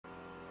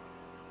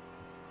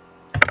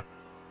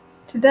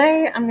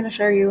Today I'm going to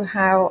show you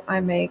how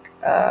I make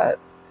a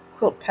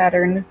quilt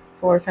pattern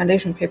for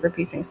foundation paper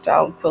piecing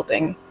style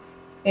quilting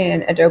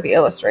in Adobe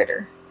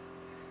Illustrator.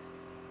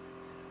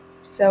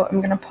 So I'm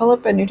going to pull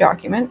up a new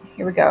document.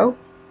 Here we go.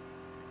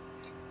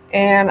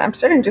 And I'm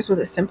starting just with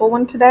a simple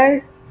one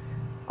today.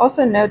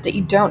 Also note that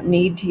you don't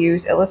need to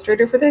use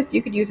Illustrator for this.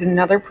 You could use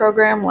another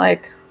program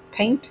like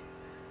Paint,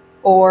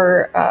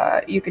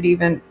 or you could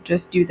even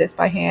just do this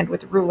by hand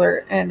with a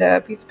ruler and a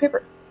piece of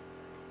paper.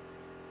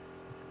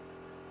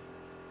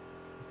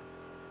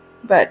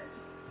 But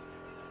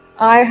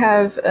I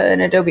have an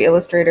Adobe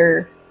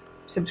Illustrator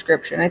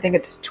subscription. I think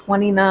it's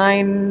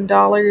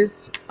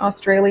 $29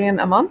 Australian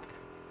a month,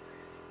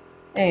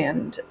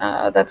 and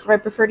that's what I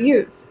prefer to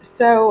use.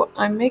 So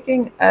I'm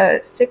making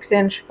a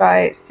 6"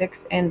 by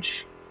 6"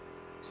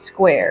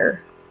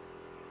 square,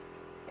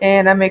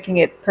 and I'm making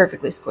it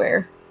perfectly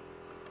square.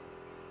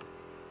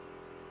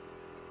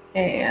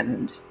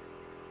 And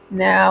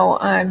now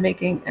I'm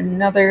making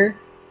another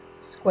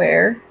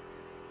square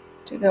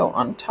to go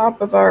on top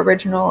of our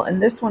original,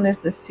 and this one is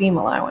the seam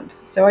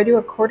allowance. So I do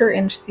a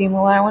 1/4" seam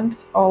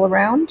allowance all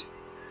around.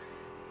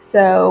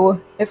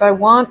 So if I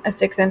want a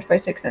 6" by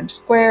 6"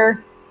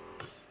 square,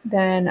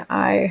 then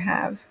I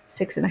have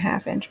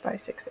 6.5" by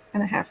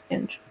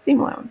 6.5" seam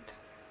allowance.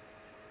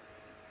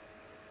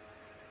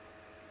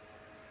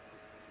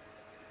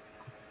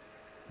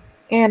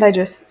 And I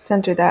just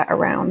center that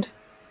around.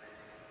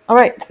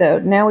 Alright, so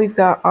now we've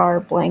got our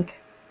blank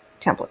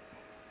template.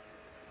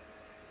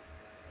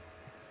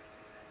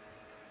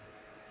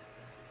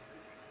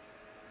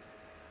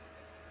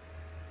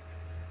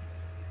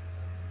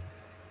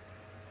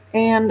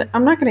 And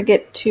I'm not going to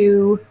get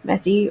too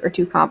messy or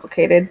too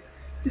complicated.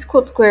 This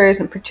quilt square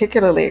isn't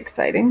particularly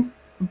exciting,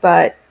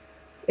 but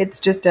it's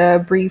just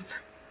a brief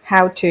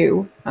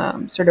how-to,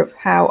 sort of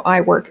how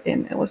I work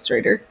in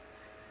Illustrator.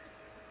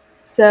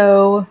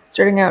 So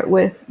starting out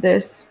with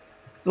this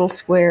little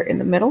square in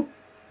the middle,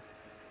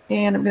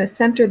 and I'm going to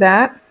center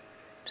that.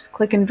 Just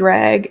click and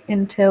drag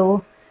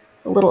until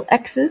the little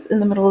X's in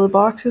the middle of the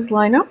boxes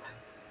line up.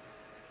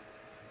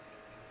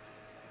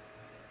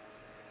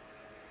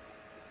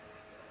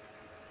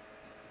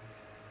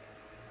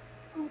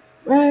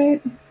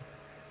 Right.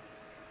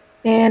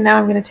 And now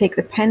I'm going to take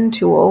the pen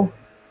tool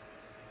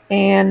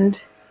and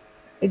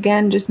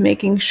again just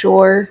making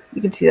sure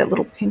you can see that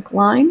little pink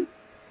line,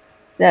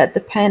 that the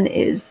pen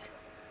is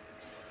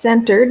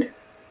centered,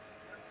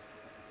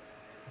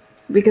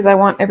 because I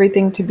want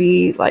everything to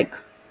be like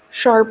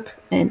sharp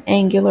and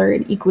angular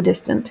and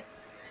equidistant.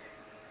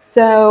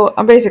 So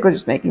I'm basically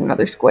just making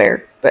another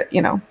square, but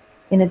you know,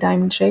 in a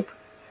diamond shape,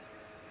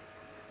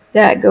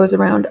 that goes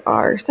around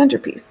our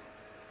centerpiece.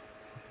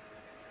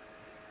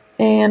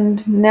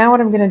 And now what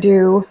I'm going to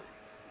do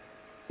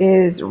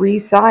is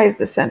resize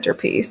the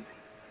centerpiece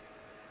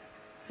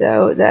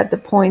so that the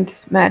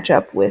points match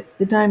up with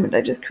the diamond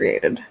I just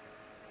created.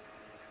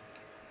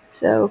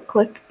 So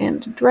click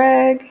and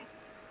drag.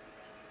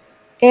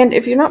 And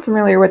if you're not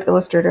familiar with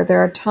Illustrator, there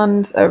are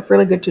tons of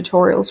really good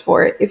tutorials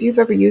for it. If you've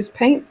ever used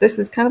Paint, this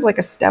is kind of like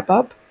a step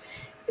up.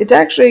 It's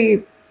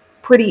actually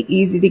pretty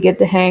easy to get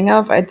the hang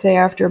of. I'd say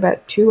after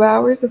about 2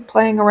 hours of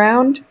playing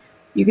around,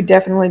 you could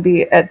definitely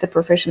be at the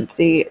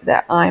proficiency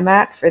that I'm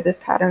at for this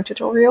pattern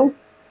tutorial.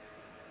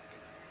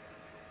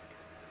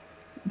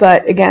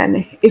 But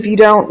again, if you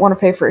don't want to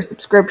pay for a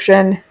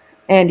subscription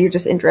and you're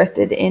just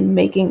interested in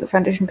making a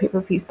foundation paper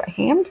piece by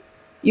hand,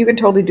 you can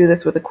totally do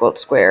this with a quilt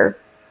square,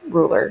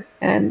 ruler,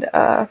 and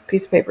a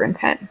piece of paper and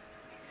pen.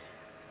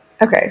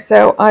 Okay,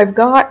 so I've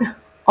got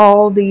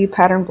all the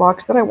pattern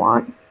blocks that I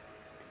want.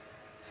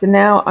 So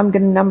now I'm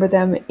going to number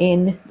them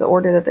in the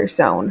order that they're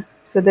sewn.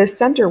 So this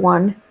center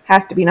one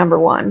has to be number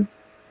 1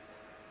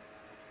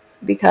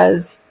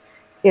 because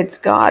it's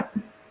got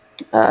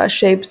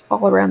shapes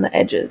all around the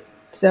edges.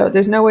 So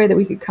there's no way that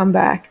we could come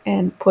back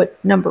and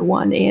put number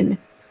 1 in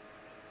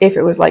if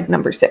it was like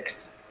number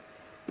 6.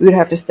 We would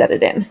have to set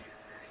it in.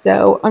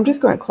 So I'm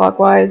just going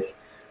clockwise.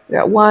 We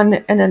got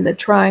 1, and then the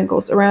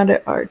triangles around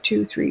it are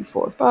 2, 3,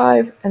 4,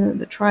 5, and then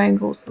the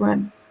triangles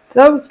around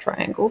those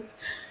triangles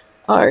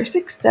are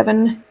 6,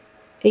 7,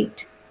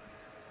 8,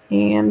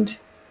 and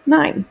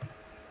 9.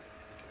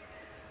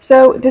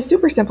 So it's a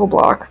super simple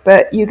block,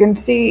 but you can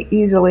see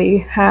easily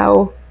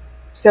how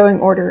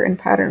sewing order and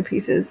pattern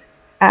pieces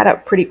add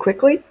up pretty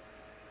quickly.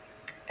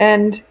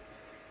 And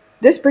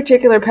this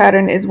particular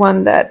pattern is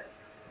one that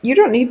you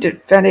don't need to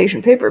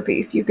foundation paper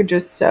piece. You could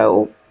just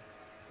sew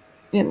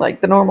in like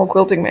the normal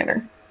quilting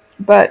manner.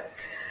 But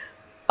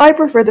I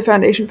prefer the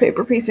foundation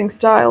paper piecing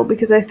style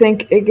because I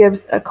think it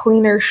gives a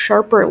cleaner,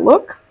 sharper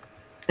look.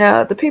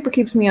 The paper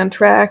keeps me on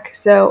track,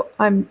 so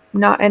I'm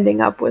not ending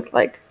up with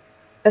like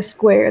a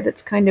square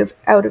that's kind of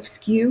out of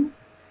skew.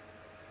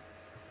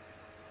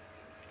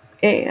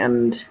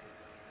 And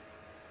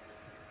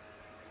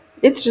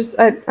it's just,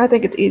 I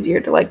think it's easier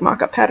to like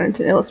mock up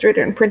patterns in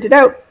Illustrator and print it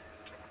out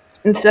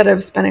instead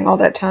of spending all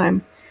that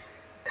time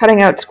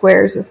cutting out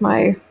squares with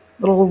my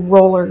little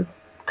roller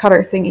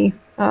cutter thingy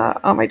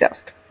on my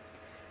desk.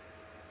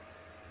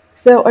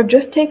 So I've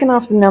just taken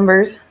off the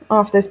numbers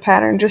off this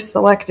pattern, just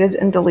selected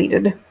and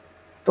deleted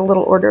the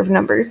little order of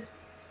numbers.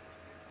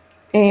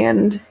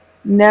 And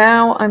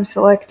now I'm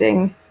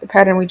selecting the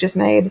pattern we just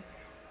made,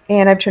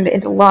 and I've turned it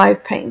into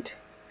live paint.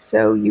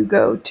 So you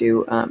go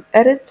to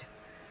edit,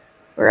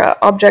 or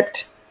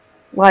object,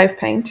 live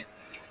paint,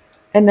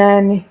 and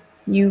then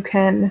you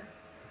can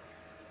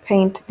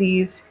paint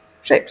these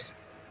shapes.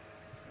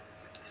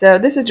 So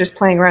this is just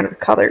playing around with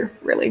color,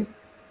 really.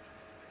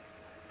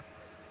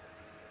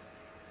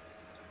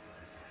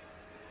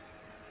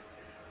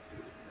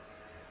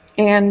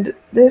 And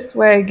this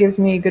way gives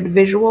me a good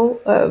visual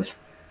of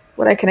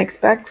what I can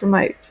expect from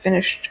my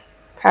finished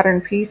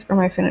pattern piece or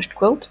my finished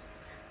quilt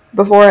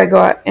before I go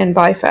out and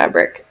buy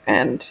fabric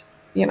and,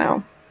 you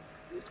know,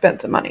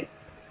 spend some money.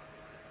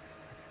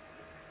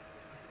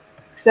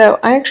 So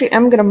I actually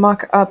am going to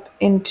mock up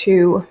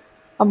into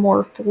a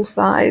more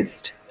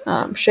full-sized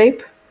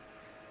shape.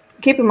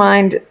 Keep in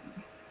mind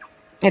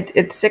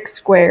it's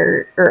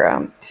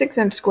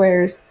 6-inch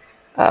squares,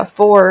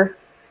 4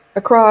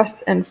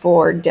 across and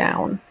 4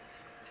 down.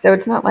 So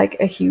it's not like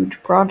a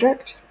huge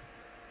project,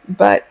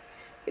 but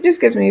it just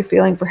gives me a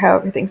feeling for how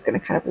everything's going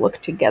to kind of look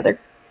together.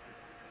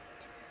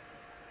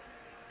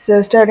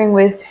 So starting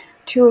with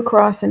 2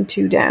 across and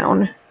 2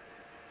 down,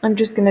 I'm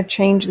just going to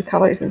change the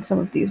colors in some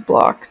of these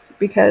blocks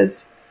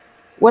because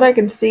what I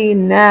can see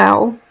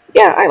now,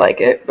 yeah, I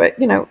like it, but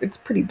you know, it's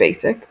pretty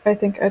basic. I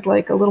think I'd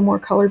like a little more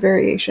color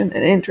variation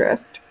and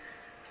interest.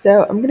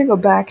 So I'm going to go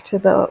back to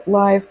the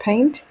live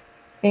paint,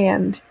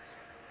 and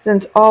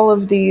since all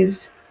of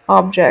these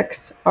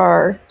objects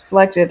are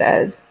selected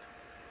as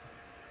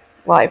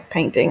live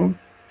painting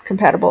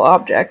compatible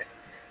objects,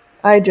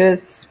 I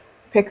just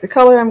pick the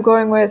color I'm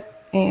going with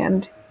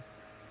and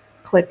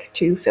click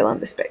to fill in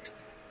the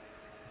space.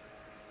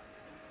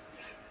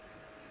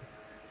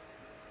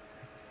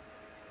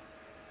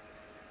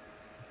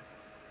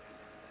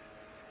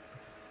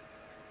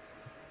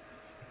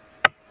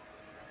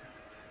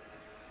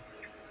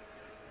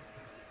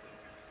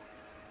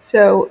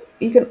 So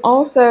you can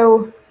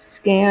also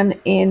scan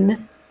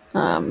in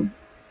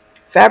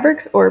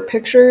fabrics or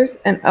pictures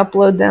and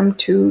upload them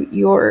to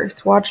your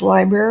swatch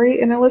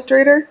library in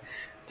Illustrator.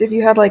 So if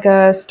you had like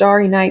a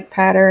Starry Night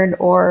pattern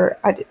or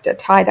a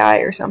tie-dye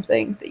or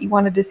something that you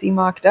wanted to see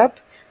mocked up,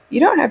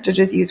 you don't have to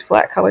just use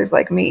flat colors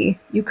like me.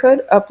 You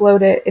could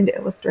upload it into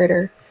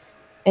Illustrator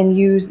and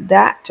use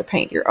that to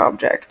paint your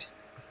object.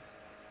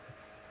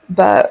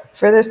 But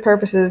for this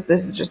purposes,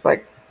 this is just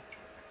like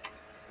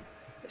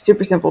a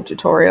super simple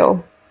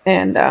tutorial,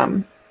 and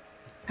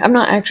I'm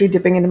not actually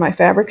dipping into my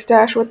fabric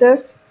stash with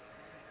this.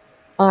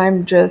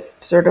 I'm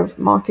just sort of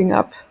mocking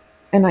up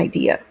an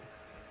idea.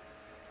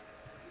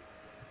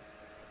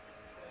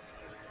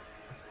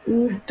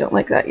 Ooh, don't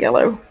like that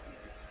yellow.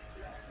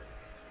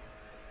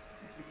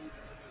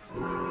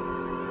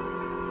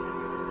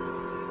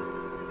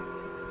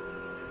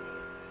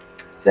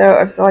 So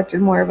I've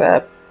selected more of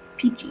a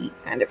peachy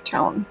kind of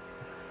tone.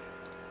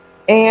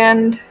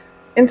 And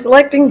in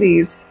selecting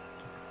these,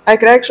 I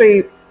could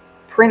actually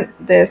print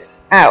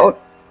this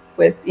out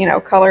with, you know,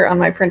 color on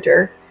my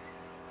printer,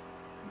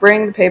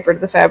 bring the paper to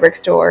the fabric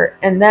store,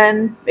 and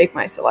then make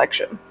my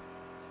selection.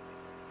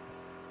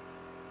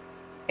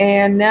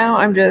 And now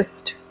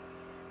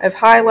I've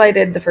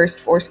highlighted the first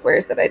 4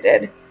 squares that I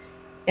did,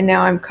 and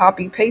now I'm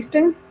copy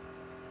pasting,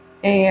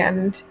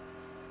 and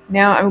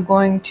now I'm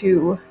going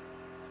to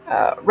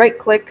right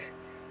click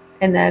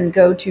and then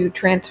go to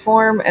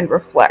transform and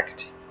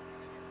reflect.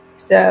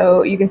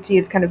 So you can see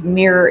it's kind of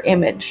mirror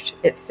imaged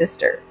its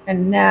sister.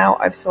 And now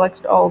I've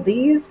selected all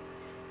these,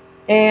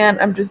 and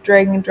I'm just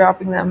dragging and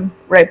dropping them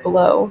right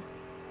below.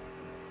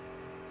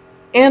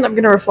 And I'm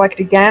going to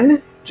reflect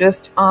again,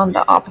 just on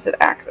the opposite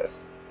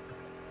axis.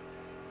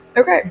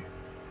 Okay.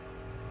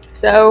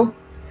 So,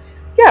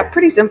 yeah,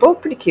 pretty simple,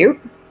 pretty cute,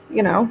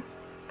 you know,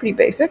 pretty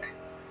basic.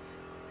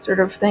 Sort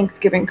of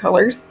Thanksgiving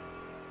colors.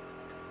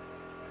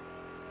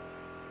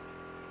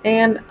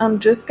 And I'm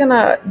just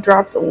gonna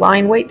drop the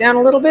line weight down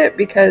a little bit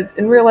because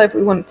in real life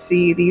we wouldn't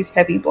see these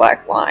heavy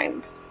black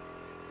lines.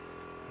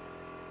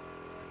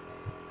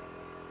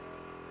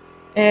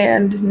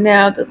 And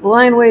now that the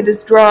line weight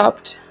is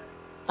dropped,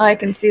 I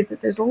can see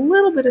that there's a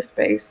little bit of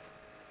space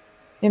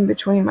in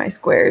between my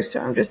squares, so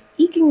I'm just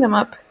eking them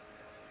up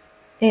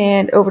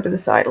and over to the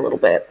side a little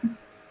bit.